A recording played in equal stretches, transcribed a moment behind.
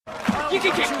You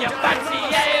can kick your fancy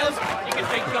ales, you can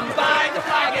drink them by the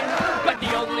flagon, but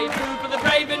the only food for the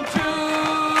brave and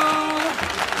true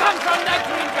comes from the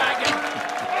Green Dragon.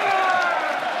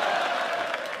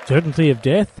 Certainty of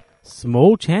death,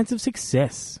 small chance of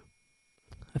success.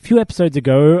 A few episodes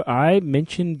ago, I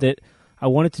mentioned that I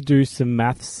wanted to do some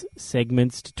maths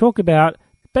segments to talk about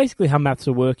basically how maths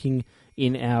are working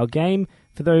in our game.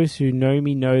 For those who know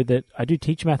me know that I do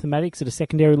teach mathematics at a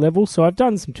secondary level, so I've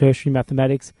done some tertiary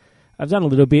mathematics. I've done a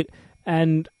little bit,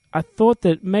 and I thought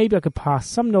that maybe I could pass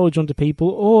some knowledge on to people,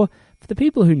 or for the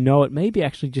people who know it, maybe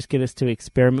actually just get us to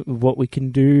experiment with what we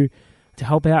can do to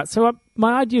help out. So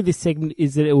my idea of this segment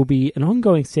is that it will be an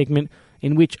ongoing segment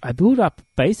in which I build up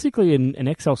basically an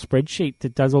Excel spreadsheet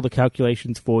that does all the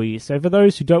calculations for you. So for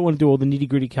those who don't want to do all the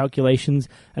nitty-gritty calculations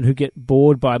and who get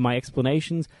bored by my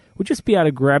explanations, we'll just be able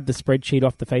to grab the spreadsheet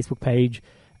off the Facebook page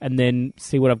and then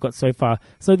see what I've got so far.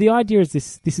 So the idea is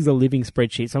this is a living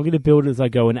spreadsheet, so I'm going to build it as I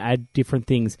go and add different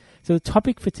things. So the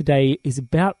topic for today is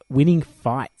about winning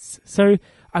fights. So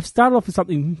I've started off with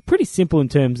something pretty simple in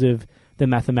terms of the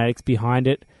mathematics behind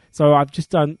it. So I've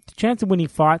just done the chance of winning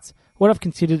fights. What I've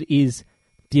considered is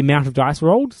the amount of dice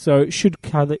rolled, so it should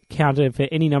counter for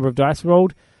any number of dice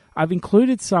rolled. I've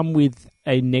included some with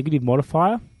a negative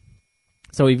modifier.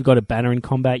 So if you've got a banner in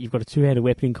combat, you've got a two-handed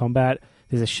weapon in combat,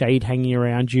 there's a shade hanging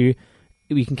around you,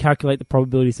 we can calculate the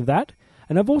probabilities of that.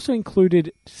 And I've also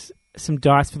included some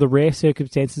dice for the rare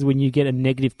circumstances when you get a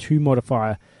 -2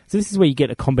 modifier. So this is where you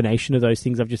get a combination of those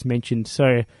things I've just mentioned.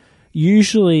 So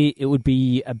usually it would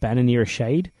be a banner near a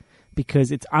shade,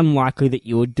 because it's unlikely that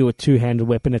you would do a two-handed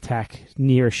weapon attack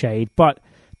near a shade, but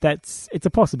it's a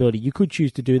possibility. You could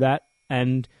choose to do that,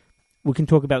 and we can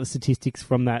talk about the statistics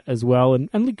from that as well, and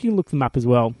you can look them up as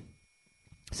well.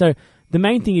 So the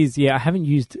main thing is, I haven't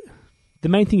used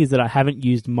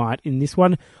might in this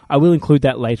one. I will include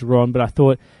that later on, but I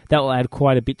thought that will add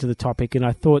quite a bit to the topic, and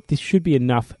I thought this should be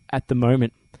enough at the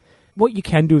moment. What you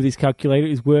can do with this calculator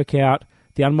is work out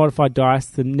the unmodified dice,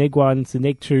 the neg1s, the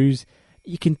neg2s.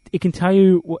 It can tell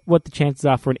you what the chances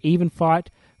are for an even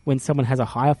fight, when someone has a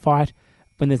higher fight,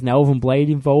 when there's an elven blade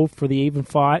involved for the even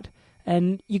fight,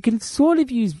 and you can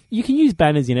use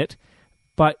banners in it,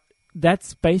 but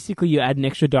that's basically you add an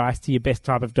extra dice to your best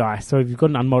type of dice. So if you've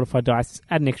got an unmodified dice,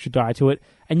 add an extra die to it,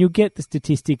 and you'll get the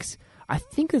statistics. I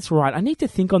think that's right. I need to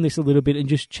think on this a little bit and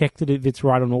just check that if it's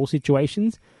right on all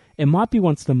situations. It might be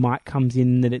once the might comes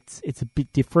in that it's a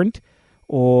bit different,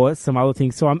 or some other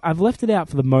things. So I've left it out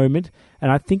for the moment,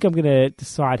 and I think I'm going to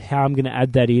decide how I'm going to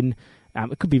add that in.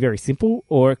 It could be very simple,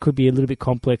 or it could be a little bit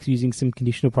complex using some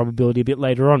conditional probability a bit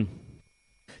later on.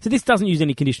 So this doesn't use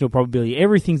any conditional probability.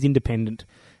 Everything's independent.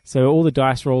 So all the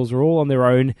dice rolls are all on their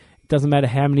own. It doesn't matter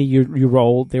how many you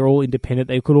roll. They're all independent.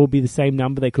 They could all be the same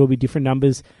number. They could all be different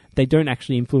numbers. They don't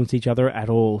actually influence each other at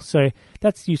all. So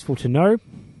that's useful to know.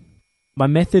 My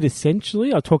method,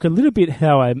 essentially, I'll talk a little bit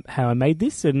how I made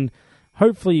this, and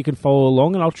hopefully you can follow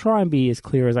along, and I'll try and be as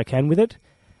clear as I can with it.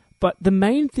 But the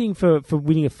main thing for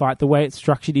winning a fight, the way it's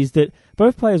structured, is that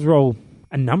both players roll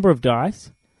a number of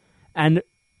dice, and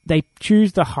they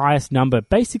choose the highest number.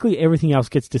 Basically, everything else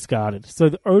gets discarded. So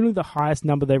only the highest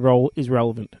number they roll is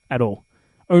relevant at all.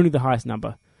 Only the highest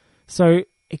number. So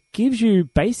it gives you,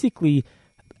 basically,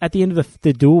 at the end of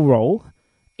the duel roll,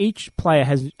 each player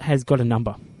has got a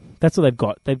number. That's what they've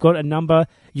got. They've got a number.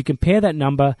 You compare that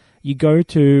number. You go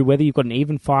to whether you've got an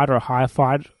even fight or a higher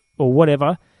fight or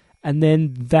whatever, and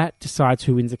then that decides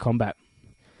who wins the combat.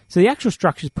 So the actual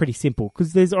structure is pretty simple,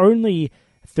 because there's only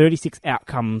 36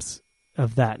 outcomes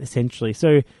of that, essentially.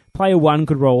 So player 1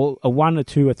 could roll a 1, a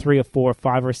 2, a 3, a 4, a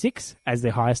 5, or a 6 as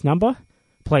their highest number.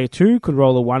 Player 2 could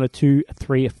roll a 1, a 2, a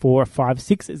 3, a 4, a 5,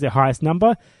 6 as their highest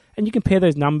number. And you compare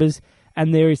those numbers,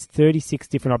 and there is 36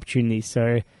 different opportunities.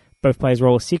 So both players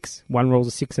roll a 6, one rolls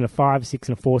a 6 and a 5, a 6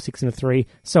 and a 4, 6 and a 3,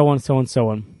 so on, so on, so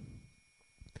on.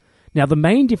 Now, the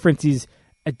main difference is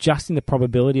adjusting the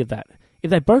probability of that. If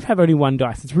they both have only one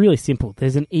dice, it's really simple.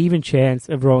 There's an even chance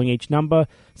of rolling each number,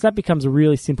 so that becomes a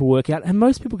really simple workout, and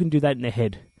most people can do that in their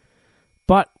head.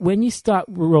 But when you start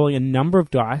rolling a number of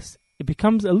dice, it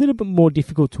becomes a little bit more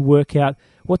difficult to work out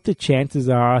what the chances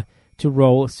are to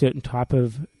roll a certain type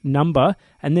of number,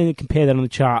 and then compare that on the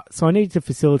chart. So I need to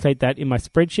facilitate that in my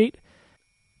spreadsheet.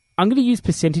 I'm going to use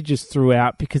percentages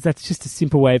throughout, because that's just a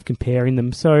simple way of comparing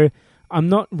them. So I'm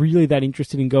not really that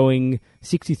interested in going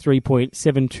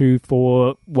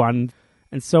 63.7241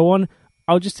 and so on.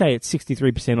 I'll just say it's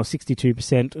 63% or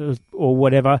 62% or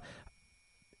whatever.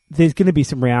 There's going to be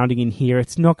some rounding in here.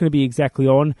 It's not going to be exactly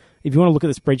on. If you want to look at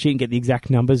the spreadsheet and get the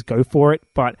exact numbers, go for it.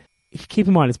 But keep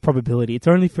in mind it's probability. It's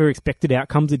only for expected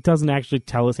outcomes. It doesn't actually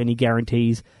tell us any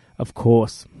guarantees, of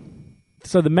course.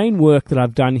 So the main work that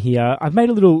I've done here, I've made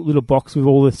a little box with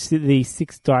all the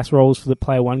 6 dice rolls that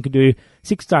player 1 can do,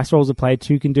 6 dice rolls that player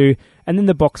 2 can do, and then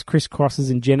the box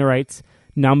crisscrosses and generates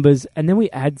numbers, and then we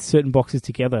add certain boxes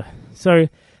together. So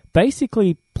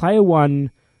basically, player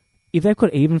 1, if they've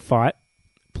got even fight,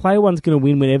 player 1's going to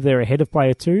win whenever they're ahead of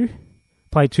player 2.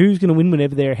 Player 2 is going to win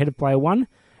whenever they're ahead of player 1.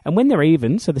 And when they're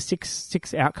even, so the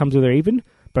six outcomes where they're even,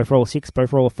 both roll a 6,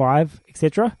 both roll a 5,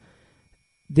 etc.,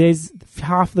 there's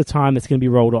half of the time that's going to be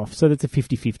rolled off. So that's a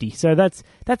 50-50. So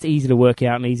that's easy to work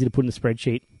out and easy to put in a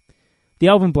spreadsheet. The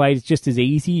Elven Blade is just as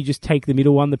easy. You just take the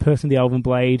middle one. The person with the Elven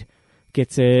Blade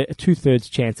gets a 2/3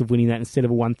 chance of winning that instead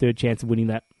of a 1/3 chance of winning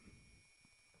that.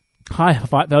 High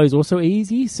fight value is also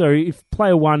easy. So if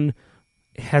player 1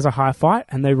 has a high fight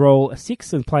and they roll a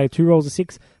 6 and player 2 rolls a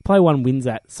 6, player 1 wins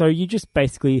that. So you just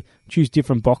basically choose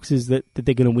different boxes that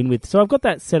they're going to win with. So I've got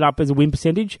that set up as a win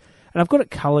percentage, and I've got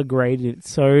it color graded.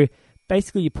 So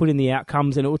basically you put in the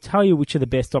outcomes and it will tell you which are the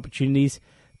best opportunities.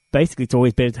 Basically it's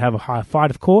always better to have a higher fight,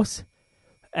 of course,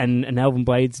 and an Elven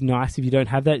Blade's nice if you don't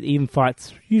have that. Even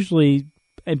fight's usually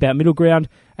about middle ground,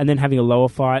 and then having a lower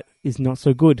fight is not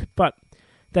so good. But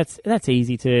that's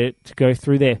easy to go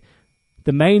through there.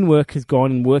 The main work has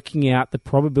gone in working out the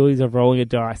probabilities of rolling a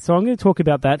dice. So I'm going to talk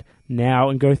about that now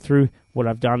and go through what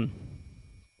I've done.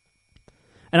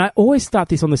 And I always start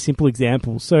this on the simple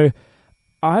examples. So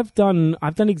I've done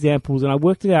examples, and I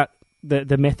worked it out,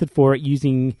 the method for it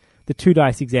using the 2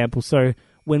 dice example. So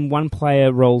when one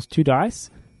player rolls 2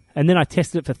 dice, and then I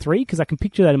tested it for 3 because I can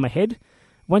picture that in my head.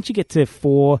 Once you get to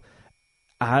 4,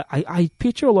 I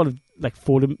picture a lot of like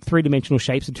 3-dimensional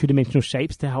shapes and 2-dimensional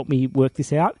shapes to help me work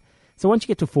this out. So once you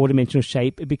get to a 4-dimensional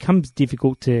shape, it becomes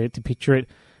difficult to picture it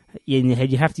in your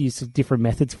head. You have to use different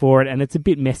methods for it, and it's a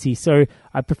bit messy. So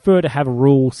I prefer to have a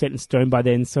rule set in stone by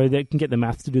then so that I can get the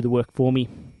maths to do the work for me.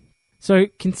 So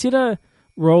consider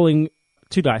rolling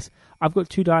 2 dice. I've got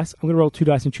 2 dice. I'm going to roll 2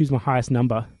 dice and choose my highest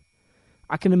number.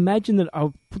 I can imagine that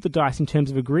I'll put the dice in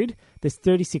terms of a grid. There's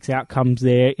 36 outcomes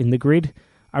there in the grid.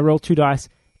 I roll 2 dice.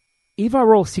 If I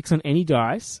roll 6 on any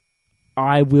dice,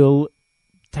 I will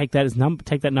take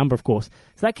that number, of course.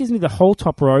 So that gives me the whole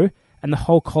top row and the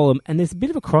whole column, and there's a bit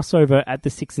of a crossover at the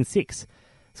 6 and 6.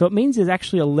 So it means there's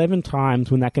actually 11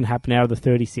 times when that can happen out of the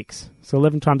 36. So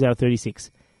 11 times out of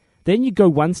 36. Then you go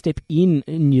one step in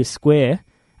your square,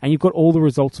 and you've got all the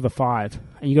results of a 5.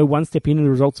 And you go one step in the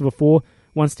results of a 4,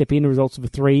 one step in the results of a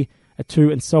 3, a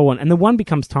 2, and so on. And the 1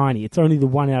 becomes tiny. It's only the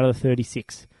 1 out of the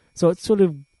 36. So it sort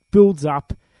of builds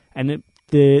up, and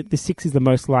the 6 is the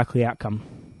most likely outcome.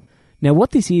 Now,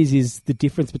 what this is the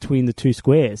difference between the 2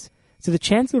 squares. So the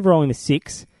chance of rolling a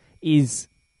 6 is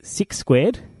 6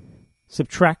 squared,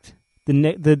 subtract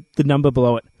the number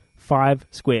below it, 5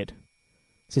 squared.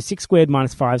 So 6 squared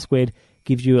minus 5 squared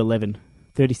gives you 11.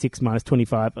 36 minus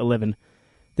 25, 11.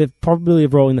 The probability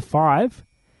of rolling the 5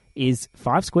 is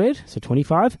 5 squared, so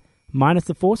 25, minus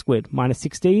the 4 squared, minus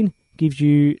 16, gives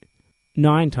you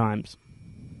 9 times.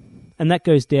 And that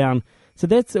goes down. So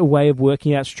that's a way of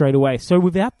working out straight away. So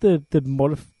without the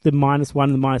minus 1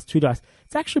 and the minus 2 dice,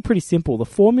 it's actually pretty simple. The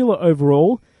formula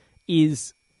overall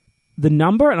is the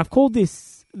number, and I've called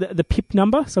this the pip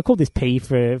number. So I call this P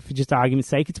for just argument's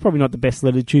sake. It's probably not the best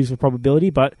letter to choose for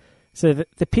probability, but so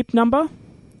the pip number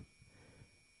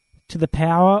to the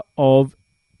power of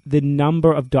the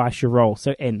number of dice you roll,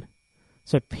 so n.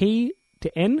 So P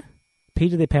to n, P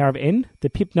to the power of n, the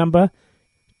pip number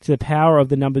to the power of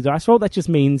the number of dice roll. That just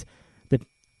means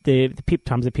the pip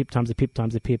times the pip times the pip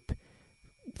times the pip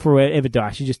for whatever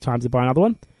dice. You just times it by another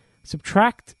one.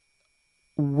 Subtract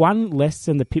 1 less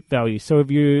than the pip value. So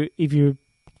if you're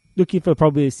looking for the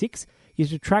probability of 6, you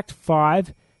subtract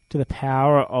 5 to the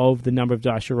power of the number of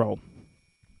dice you roll.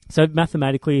 So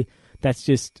mathematically, that's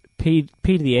just p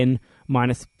to the n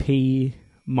minus p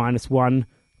minus 1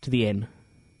 to the n.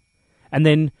 And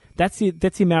then that's the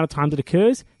amount of time that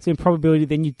occurs. So in probability,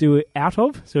 then you do it out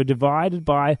of, so divided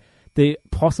by the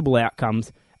possible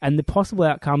outcomes. And the possible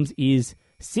outcomes is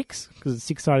 6, because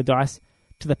it's 6-sided dice,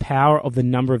 to the power of the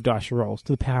number of dice you rolls,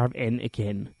 to the power of n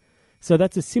again. So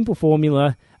that's a simple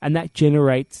formula, and that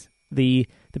generates the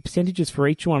percentages for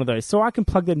each one of those. So I can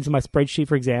plug that into my spreadsheet,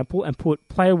 for example, and put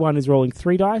player 1 is rolling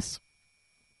 3 dice,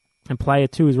 and player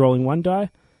 2 is rolling 1 die.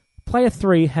 Player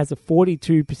 3 has a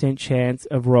 42% chance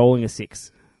of rolling a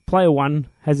 6. Player 1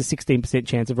 has a 16%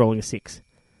 chance of rolling a 6.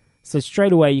 So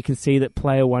straight away you can see that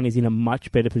player 1 is in a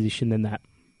much better position than that.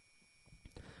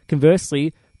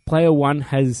 Conversely, player 1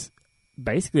 has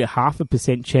basically a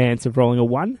 0.5% chance of rolling a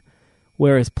 1,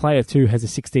 whereas player 2 has a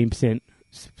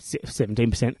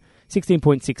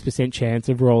 16.6% chance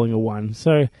of rolling a 1.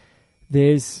 So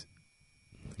there's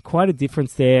quite a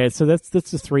difference there. So that's the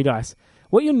 3 dice.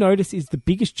 what you'll notice is the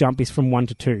biggest jump is from 1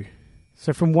 to 2.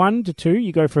 So from 1 to 2,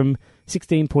 you go from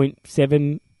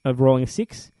 16.7 of rolling a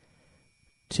 6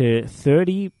 to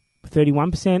 30,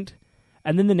 31%.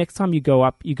 And then the next time you go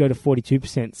up, you go to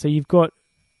 42%. So you've got,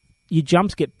 your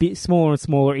jumps get bit smaller and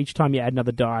smaller each time you add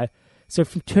another die. So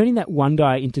from turning that 1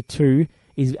 die into 2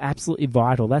 is absolutely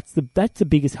vital. That's the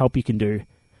biggest help you can do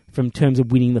from terms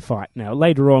of winning the fight. Now,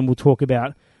 later on, we'll talk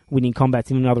about winning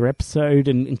combats in another episode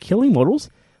and killing models.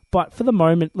 But for the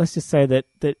moment, let's just say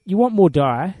that you want more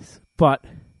dice, but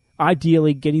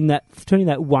ideally turning that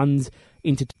 1s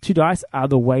into 2 dice are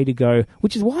the way to go,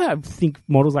 which is why I think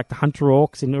models like the Hunter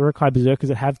Orcs and Urukai Berserkers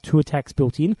that have 2 attacks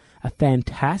built in are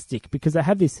fantastic, because they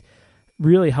have this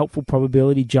really helpful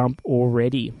probability jump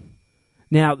already.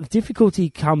 Now, the difficulty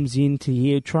comes into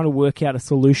here trying to work out a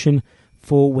solution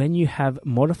for when you have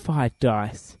modified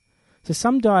dice. So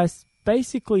some dice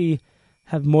basically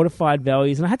have modified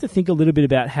values, and I had to think a little bit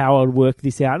about how I would work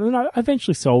this out, and I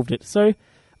eventually solved it. So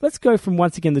let's go from,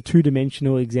 once again, the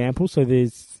 2-dimensional example. So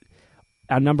there's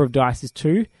our number of dice is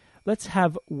 2. Let's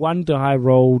have 1 die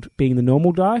rolled being the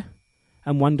normal die,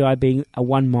 and 1 die being a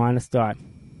 1 minus die.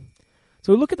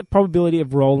 So we look at the probability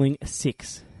of rolling a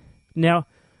 6. Now,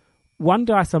 1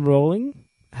 dice I'm rolling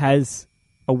has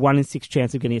a 1 in 6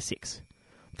 chance of getting a 6.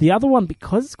 The other one,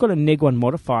 because it's got a -1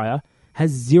 modifier,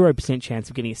 has 0% chance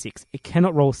of getting a 6. It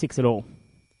cannot roll a 6 at all.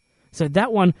 So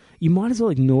that one, you might as well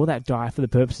ignore that die for the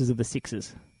purposes of the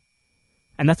 6s.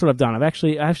 And that's what I've done. I've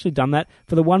actually done that.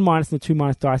 For the 1 minus and the 2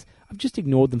 minus dice, I've just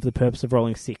ignored them for the purpose of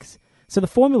rolling 6. So the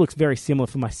formula looks very similar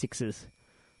for my 6s.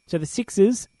 So the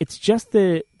 6s, it's just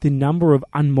the number of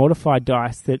unmodified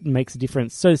dice that makes a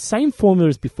difference. So same formula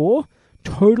as before,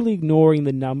 totally ignoring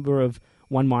the number of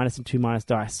 1 minus and 2 minus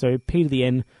dice. So p to the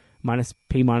n minus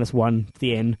p minus 1 to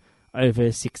the n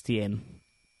over 6 to the n.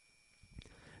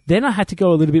 Then I had to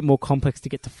go a little bit more complex to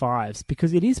get to 5s,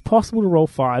 because it is possible to roll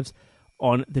 5s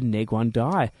on the -1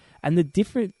 die. And the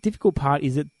difficult part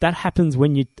is that happens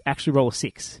when you actually roll a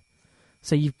 6.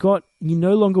 So you're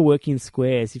no longer working in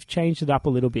squares. You've changed it up a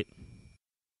little bit.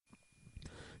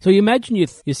 So you imagine your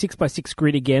 6x6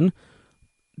 grid again.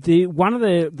 One of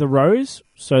the rows,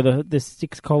 so the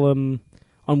 6 column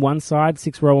on one side,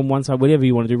 6 row on one side, whatever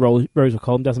you want to do, rows or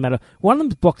column, doesn't matter. One of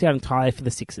them's blocked out entirely for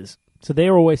the 6s. So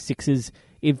they're always 6s.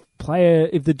 If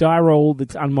the die roll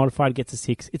that's unmodified gets a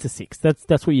 6, it's a 6.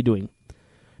 That's what you're doing.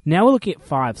 Now we're looking at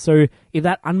 5. So if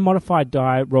that unmodified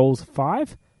die rolls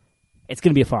 5, it's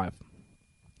going to be a 5.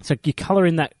 So you colour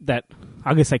in that I'm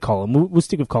going to say column. We'll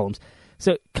stick with columns.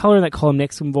 So colour in that column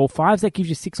next to all 5s. That gives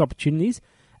you 6 opportunities.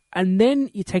 And then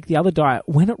you take the other die.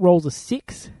 When it rolls a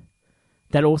 6,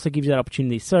 that also gives you that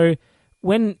opportunity. So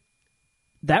when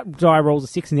that die rolls a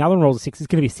 6 and the other one rolls a 6, it's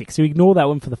going to be a 6. So we ignore that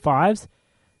one for the 5s.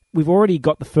 We've already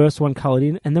got the first one coloured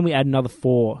in, and then we add another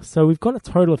 4. So we've got a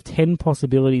total of 10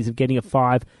 possibilities of getting a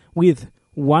 5 with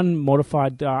 1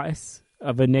 modified dice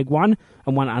of a -1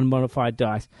 and 1 unmodified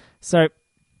dice. So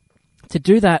to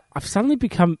do that, I've suddenly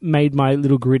made my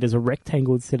little grid as a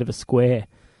rectangle instead of a square.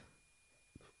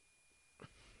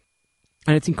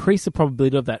 And it's increased the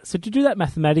probability of that. So to do that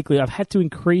mathematically, I've had to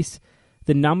increase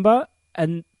the number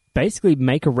and basically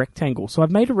make a rectangle. So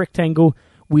I've made a rectangle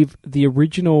with the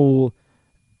original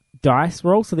dice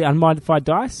roll, so the unmodified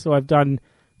dice. So I've done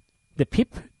the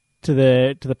pip to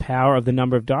the power of the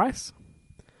number of dice,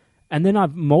 and then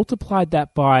I've multiplied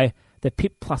that by the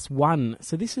pip plus 1.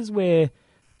 So this is where,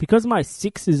 because my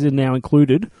 6s are now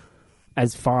included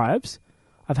as 5s,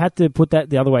 I've had to put that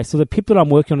the other way. So the pip that I'm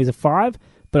working on is a 5,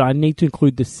 but I need to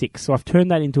include the 6. So I've turned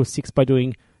that into a 6 by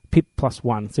doing pip plus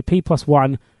 1. So p plus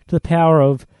 1 to the power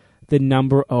of the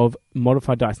number of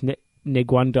modified dice,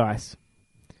 -1 dice.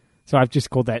 So I've just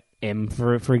called that M,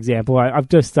 for example. I've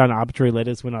just done arbitrary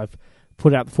letters when I've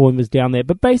put out the formulas down there.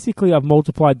 But basically, I've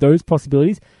multiplied those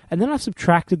possibilities, and then I've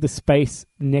subtracted the space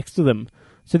next to them.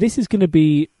 So this is going to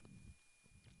be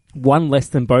 1 less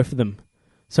than both of them.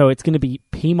 So it's going to be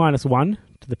p minus 1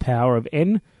 to the power of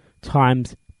n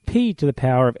times p to the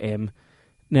power of m.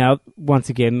 Now, once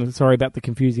again, sorry about the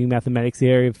confusing mathematics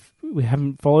there if we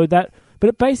haven't followed that.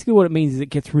 But basically what it means is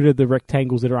it gets rid of the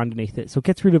rectangles that are underneath it. So it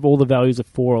gets rid of all the values of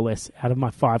 4 or less out of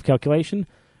my 5 calculation.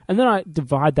 And then I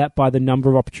divide that by the number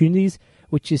of opportunities,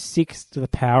 which is 6 to the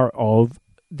power of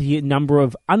the number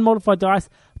of unmodified dice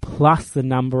plus the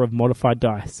number of modified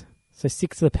dice. So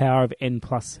 6 to the power of n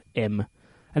plus m.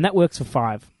 And that works for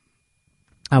 5.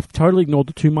 I've totally ignored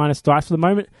the 2 minus dice for the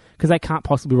moment because they can't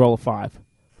possibly roll a 5.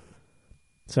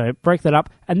 So break that up.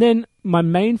 And then my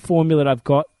main formula that I've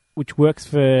got, which works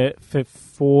for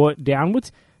 4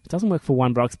 downwards. It doesn't work for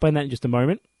 1, but I'll explain that in just a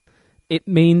moment. It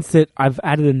means that I've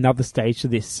added another stage to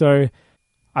this. So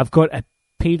I've got a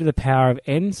p to the power of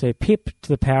n, so pip to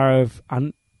the power of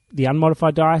the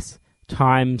unmodified dice,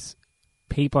 times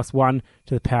p plus 1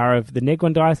 to the power of the neg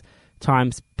 1 dice,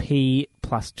 times p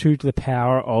plus 2 to the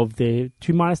power of the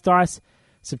 2 minus dice,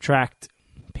 subtract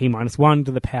p minus 1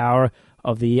 to the power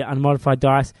of the unmodified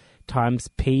dice, times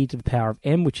p to the power of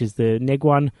m, which is the neg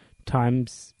 1,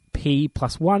 times p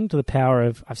plus 1 to the power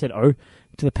of, I've said O,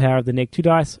 to the power of the neg 2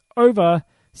 dice, over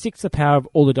 6 to the power of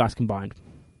all the dice combined.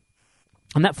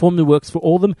 And that formula works for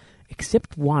all of them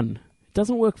except 1. It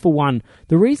doesn't work for 1.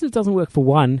 The reason it doesn't work for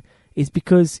 1 is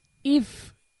because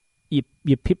if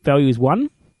your pip value is 1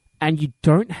 and you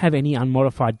don't have any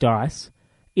unmodified dice,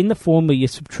 in the formula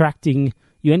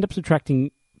you end up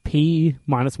subtracting p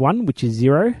minus 1, which is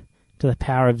 0, to the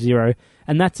power of 0,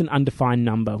 and that's an undefined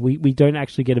number. We don't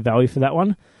actually get a value for that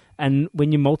one. And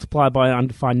when you multiply by an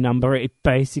undefined number, it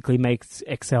basically makes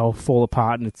Excel fall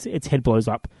apart and its head blows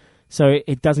up. So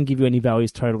it doesn't give you any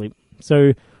values totally.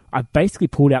 So I've basically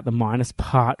pulled out the minus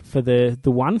part for the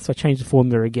 1, so I changed the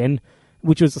formula again,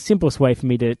 which was the simplest way for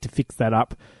me to fix that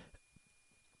up.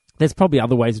 There's probably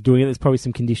other ways of doing it. There's probably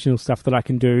some conditional stuff that I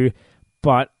can do,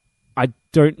 but I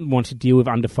don't want to deal with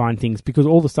undefined things because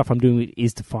all the stuff I'm doing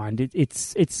is defined.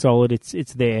 It's solid.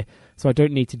 It's there. So I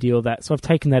don't need to deal with that. So I've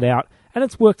taken that out, and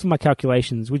it's worked for my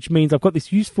calculations, which means I've got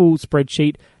this useful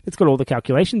spreadsheet that's got all the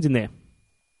calculations in there.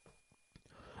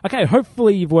 Okay,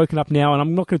 hopefully you've woken up now, and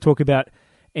I'm not going to talk about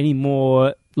any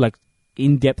more like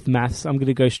in-depth maths. I'm going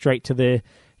to go straight to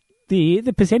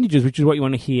the percentages, which is what you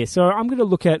want to hear. So I'm going to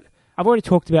look at, I've already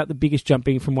talked about the biggest jump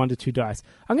being from 1 to 2 dice.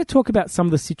 I'm going to talk about some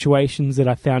of the situations that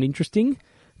I found interesting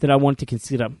that I want to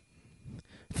consider.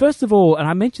 First of all, and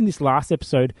I mentioned this last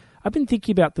episode, I've been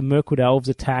thinking about the Mirkwood Elves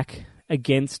attack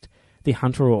against the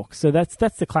Hunter Orcs. So that's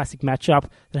the classic matchup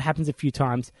that happens a few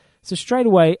times. So straight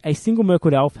away, a single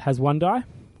Mirkwood Elf has 1 die.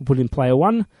 We'll put in player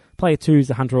 1. Player 2 is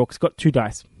the Hunter Orcs, got 2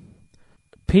 dice.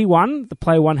 P1, the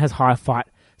player 1 has higher fight.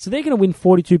 So they're going to win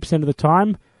 42% of the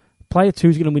time. Player 2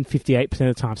 is going to win 58%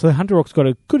 of the time. So the Hunter Orcs got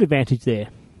a good advantage there.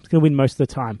 It's going to win most of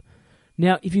the time.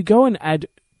 Now, if you go and add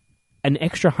an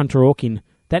extra Hunter Orc in,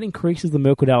 that increases the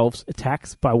Mirkwood Elves'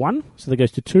 attacks by 1, so that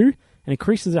goes to 2, and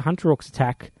increases the Hunter Orcs'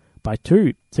 attack by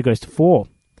 2, so it goes to 4.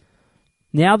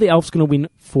 Now the Elf's going to win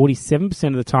 47%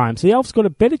 of the time. So the Elf's got a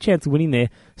better chance of winning there.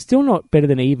 Still not better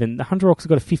than even. The Hunter Orcs have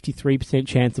got a 53%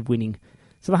 chance of winning.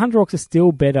 So the Hunter Orcs are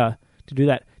still better to do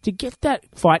that. To get that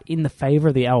fight in the favour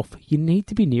of the Elf, you need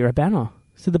to be near a banner.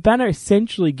 So the banner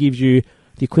essentially gives you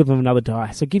the equivalent of another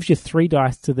die. So it gives you 3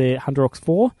 dice to the Hunter Orcs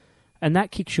 4, and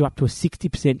that kicks you up to a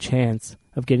 60% chance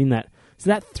of getting that. So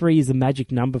that 3 is the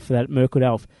magic number for that Mirkwood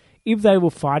Elf. If they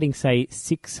were fighting, say,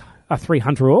 3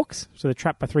 Hunter Orcs, so they're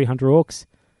trapped by 3 Hunter Orcs,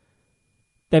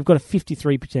 they've got a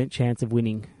 53% chance of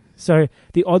winning. So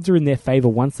the odds are in their favour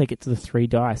once they get to the 3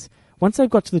 dice. Once they've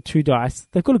got to the 2 dice,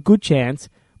 they've got a good chance,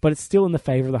 but it's still in the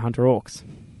favour of the Hunter Orcs.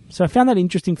 So I found that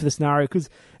interesting for the scenario because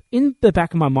in the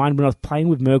back of my mind when I was playing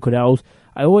with Mirkwood Elves,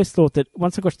 I always thought that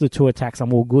once I got to the 2 attacks,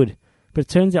 I'm all good. But it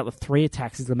turns out the 3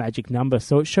 attacks is the magic number.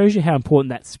 So it shows you how important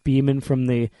that spearman from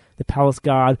the Palace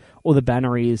Guard or the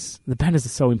banner is. The banners are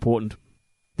so important.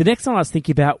 The next one I was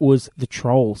thinking about was the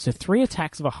troll. So 3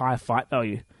 attacks of a higher fight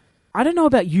value. I don't know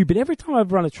about you, but every time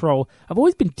I've run a troll, I've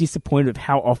always been disappointed with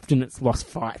how often it's lost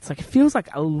fights. Like, it feels like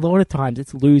a lot of times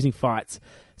it's losing fights.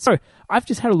 So I've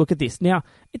just had a look at this. Now,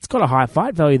 it's got a higher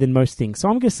fight value than most things. So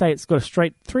I'm going to say it's got a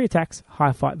straight 3 attacks,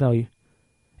 higher fight value.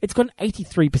 It's got an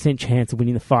 83% chance of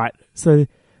winning the fight. So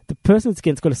the person it's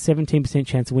against got a 17%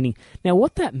 chance of winning. Now,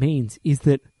 what that means is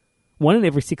that 1 in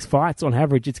every 6 fights, on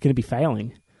average, it's going to be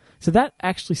failing. So that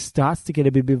actually starts to get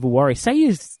a bit of a worry. Say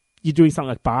you're doing something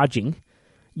like barging,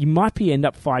 you might end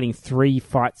up fighting 3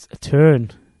 fights a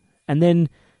turn, and then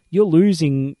you're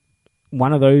losing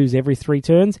one of those every 3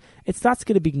 turns. It starts to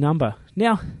get a big number.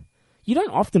 Now, you don't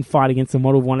often fight against a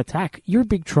model of 1 attack. You're a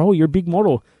big troll, you're a big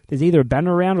model. There's either a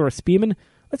banner around or a spearman.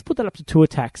 Let's put that up to 2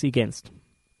 attacks against.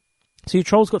 So your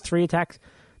troll's got 3 attacks.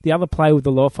 The other player with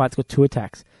the lower fight's got 2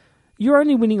 attacks. You're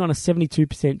only winning on a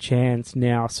 72% chance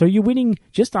now. So you're winning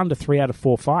just under 3 out of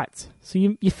 4 fights. So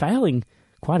you're failing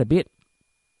quite a bit.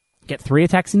 Get 3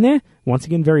 attacks in there. Once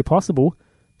again, very possible.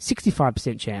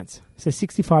 65% chance. So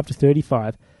 65 to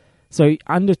 35. So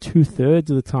under 2/3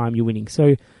 of the time you're winning.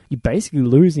 So you're basically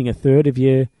losing 1/3 of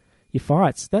your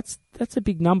fights. That's a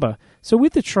big number. So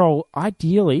with the troll,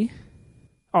 ideally,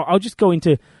 I'll just go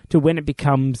into when it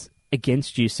becomes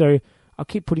against you. So I'll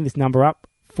keep putting this number up.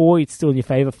 4, it's still in your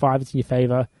favour. 5, it's in your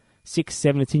favour. 6,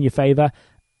 7, it's in your favour.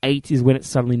 8 is when it's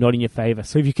suddenly not in your favour.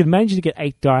 So if you can manage to get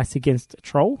 8 dice against a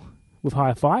troll with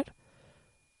higher fight,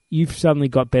 you've suddenly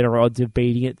got better odds of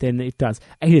beating it than it does.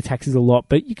 8 attacks is a lot,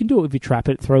 but you can do it if you trap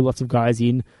it, throw lots of guys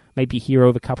in, maybe a hero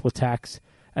of a couple of attacks,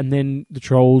 and then the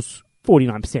troll's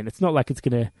 49%. It's not like it's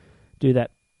going to do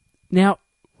that. Now,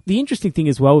 the interesting thing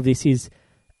as well with this is,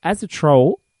 as a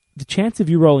troll, the chance of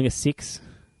you rolling a 6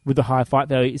 with a higher fight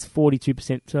value is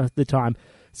 42% of the time.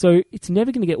 So it's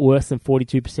never going to get worse than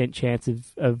 42% chance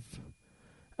of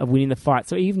winning the fight.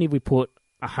 So even if we put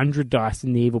 100 dice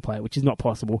in the evil player, which is not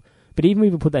possible, but even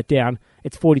if we put that down,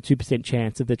 it's 42%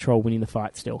 chance of the troll winning the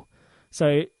fight still.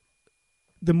 So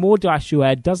the more dice you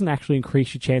add doesn't actually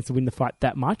increase your chance to win the fight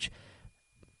that much.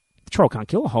 The troll can't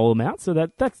kill a whole amount, so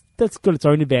that's got its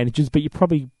own advantages, but you're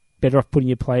probably better off putting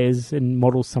your players and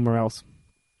models somewhere else.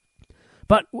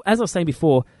 But as I was saying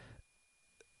before,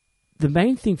 the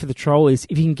main thing for the troll is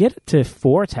if you can get it to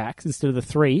 4 attacks instead of the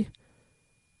 3,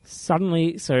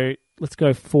 suddenly, so let's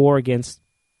go 4 against,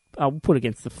 I'll put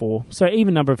against the 4. So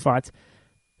even number of fights,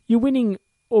 you're winning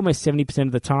almost 70%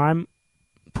 of the time.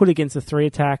 Put against the 3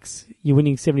 attacks, you're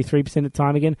winning 73% of the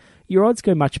time again. Your odds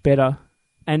go much better,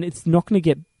 and it's not going to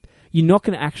get, you're not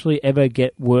going to actually ever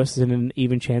get worse than an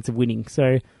even chance of winning.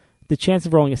 So the chance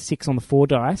of rolling a 6 on the 4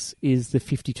 dice is the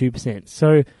 52%.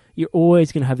 So you're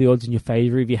always going to have the odds in your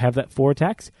favour if you have that 4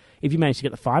 attacks. If you manage to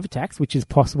get the 5 attacks, which is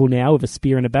possible now with a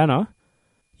spear and a banner,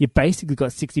 you basically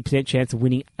got 60% chance of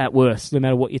winning at worst, no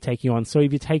matter what you're taking on. So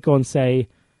if you take on, say,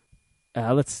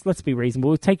 let's be reasonable,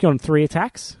 we'll take you on 3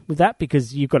 attacks with that,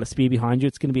 because you've got a spear behind you.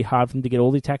 It's going to be hard for them to get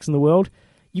all the attacks in the world.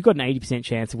 You've got an 80%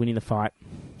 chance of winning the fight.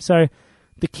 So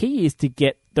the key is to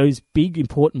get those big,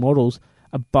 important models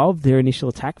above their initial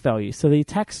attack value. So the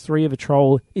attacks 3 of a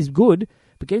troll is good,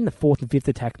 but getting the 4th and 5th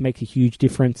attack makes a huge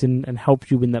difference and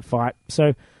helps you win that fight.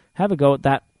 So have a go at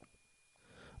that.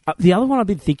 The other one I've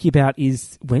been thinking about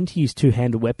is when to use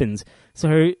two-handed weapons.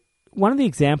 So one of the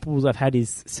examples I've had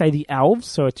is, say, the elves.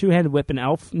 So a two-handed weapon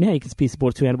elf. Now you can spear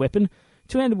support a two-handed weapon.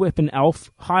 Two-handed weapon elf,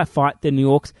 higher fight than the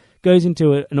orcs, goes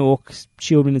into an orc,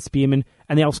 shieldman and spearman,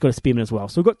 and the elf's got a spearman as well.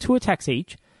 So we've got 2 attacks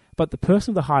each, but the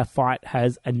person with the higher fight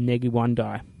has a -1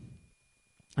 die.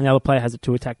 And the other player has a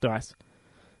 2 attack dice.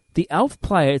 The elf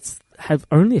players have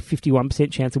only a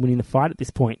 51% chance of winning the fight at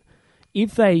this point.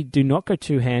 If they do not go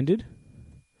two-handed,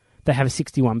 they have a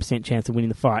 61% chance of winning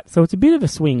the fight. So it's a bit of a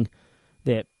swing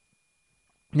there.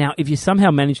 Now, if you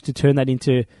somehow manage to turn that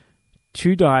into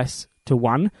 2 dice to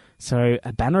 1, so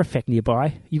a banner effect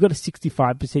nearby, you've got a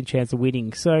 65% chance of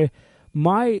winning. So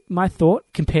my thought,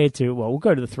 compared to, well, we'll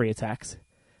go to the 3 attacks.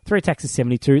 3 attacks is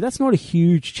 72. That's not a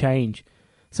huge change.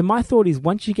 So my thought is,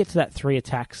 once you get to that 3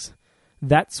 attacks,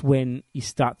 that's when you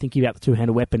start thinking about the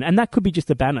two-handed weapon. And that could be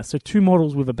just a banner. So 2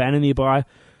 models with a banner nearby,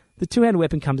 the two-handed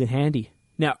weapon comes in handy.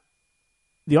 Now,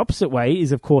 the opposite way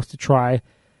is, of course, to try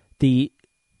the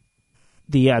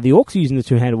orcs using the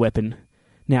two-handed weapon.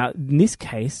 Now, in this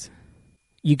case,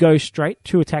 you go straight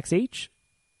 2 attacks each.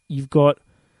 You've got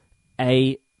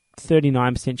a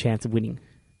 39% chance of winning.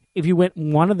 If you went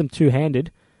one of them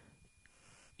two-handed,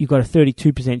 you've got a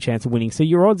 32% chance of winning. So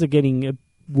your odds are getting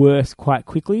worse quite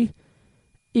quickly.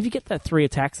 If you get that 3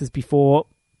 attacks as before,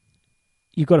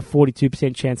 you've got a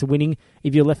 42% chance of winning.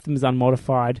 If you left them as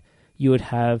unmodified, you would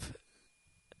have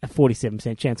a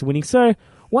 47% chance of winning. So,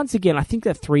 once again, I think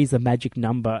that 3 is the magic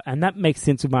number, and that makes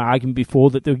sense with my argument before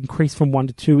that the increase from 1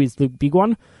 to 2 is the big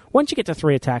one. Once you get to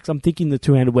 3 attacks, I'm thinking the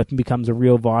two-handed weapon becomes a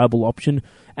real viable option,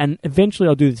 and eventually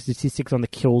I'll do the statistics on the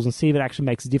kills and see if it actually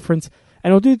makes a difference,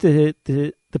 and I'll do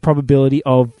the probability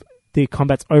of the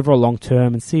combats over a long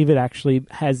term and see if it actually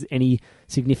has any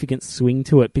significant swing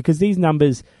to it, because these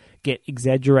numbers get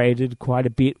exaggerated quite a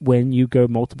bit when you go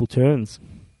multiple turns.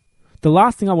 The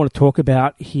last thing I want to talk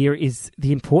about here is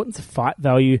the importance of fight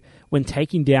value when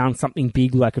taking down something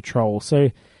big like a troll.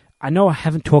 So I know I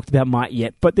haven't talked about might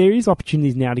yet, but there is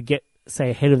opportunities now to get,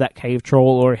 say, ahead of that cave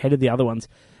troll or ahead of the other ones.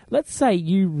 Let's say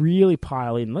you really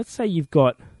pile in. Let's say you've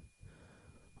got,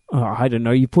 I don't know,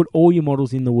 you put all your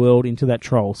models in the world into that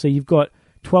troll. So you've got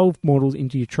 12 models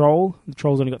into your troll. The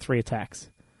troll's only got 3 attacks.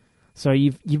 So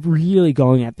you're really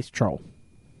going at this troll.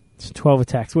 It's 12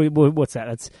 attacks. What's that?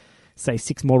 That's, say,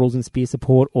 6 models in spear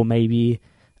support, or maybe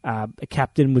a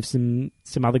captain with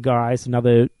some other guys,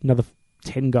 another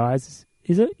 10 guys.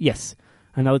 Is it? Yes,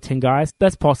 another 10 guys.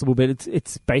 That's possible, but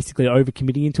it's basically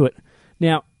overcommitting into it.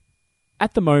 Now,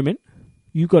 at the moment,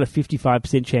 you've got a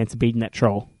 55% chance of beating that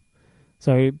troll.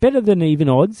 So better than even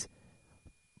odds,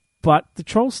 but the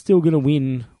troll's still going to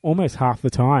win almost half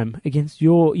the time against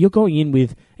you're going in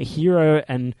with a hero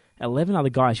and 11 other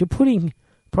guys. You're putting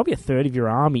probably a third of your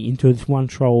army into this one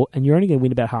troll, and you're only going to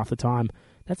win about half the time.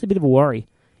 That's a bit of a worry.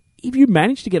 If you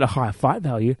manage to get a higher fight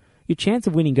value, your chance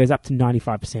of winning goes up to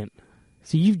 95%.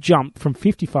 So you've jumped from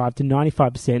 55 to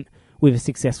 95% with a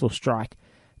successful strike.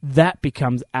 that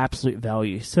becomes absolute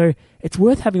value. So it's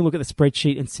worth having a look at the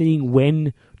spreadsheet and seeing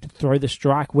when to throw the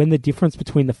strike, when the difference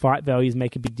between the fight values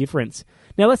make a big difference.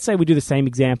 Now, let's say we do the same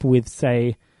example with,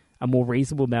 say, a more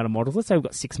reasonable amount of models. Let's say we've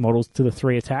got 6 models to the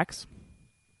 3 attacks.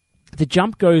 The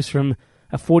jump goes from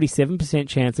a 47%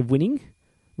 chance of winning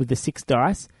with the 6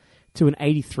 dice to an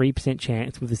 83%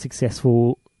 chance with a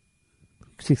successful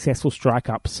strike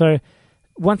up. So,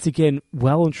 once again,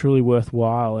 well and truly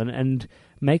worthwhile and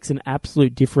makes an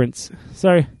absolute difference.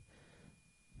 So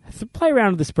play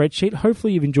around with the spreadsheet.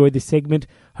 Hopefully you've enjoyed this segment.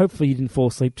 Hopefully you didn't fall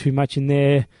asleep too much in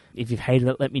there. If you've hated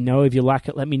it, let me know. If you like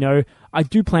it, let me know. I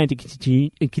do plan to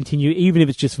continue even if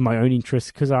it's just for my own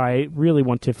interest, because I really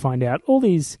want to find out all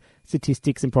these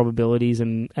statistics and probabilities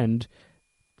and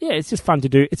yeah, it's just fun to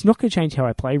do. It's not going to change how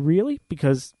I play, really,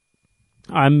 because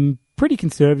I'm pretty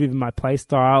conservative in my play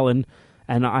style and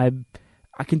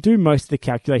I can do most of the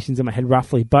calculations in my head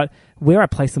roughly, but where I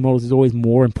place the models is always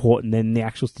more important than the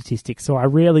actual statistics. So I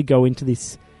rarely go into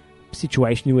this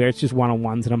situation where it's just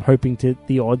one-on-ones and I'm hoping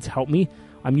the odds help me.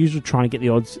 I'm usually trying to get the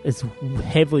odds as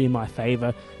heavily in my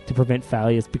favour to prevent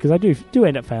failures, because I do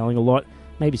end up failing a lot.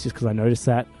 Maybe it's just because I notice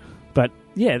that. But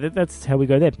yeah, that's how we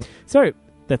go there. So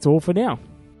that's all for now.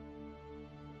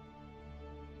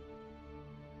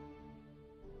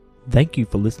 Thank you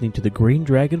for listening to the Green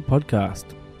Dragon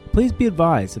Podcast. Please be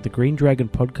advised that the Green Dragon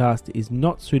Podcast is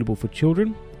not suitable for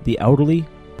children, the elderly,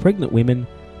 pregnant women,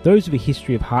 those with a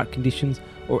history of heart conditions,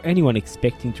 or anyone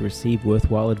expecting to receive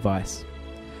worthwhile advice.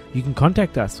 You can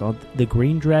contact us on the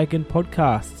Green Dragon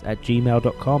Podcasts at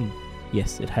gmail.com.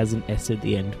 Yes, it has an S at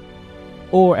the end.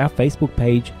 Or our Facebook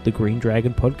page, The Green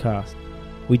Dragon Podcast.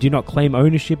 We do not claim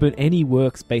ownership of any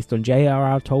works based on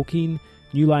J.R.R. Tolkien,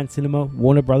 New Line Cinema,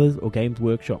 Warner Brothers, or Games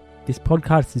Workshop. This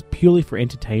podcast is purely for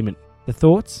entertainment. The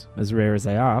thoughts, as rare as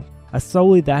they are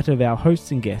solely that of our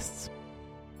hosts and guests.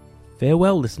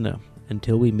 Farewell, listener,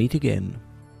 until we meet again.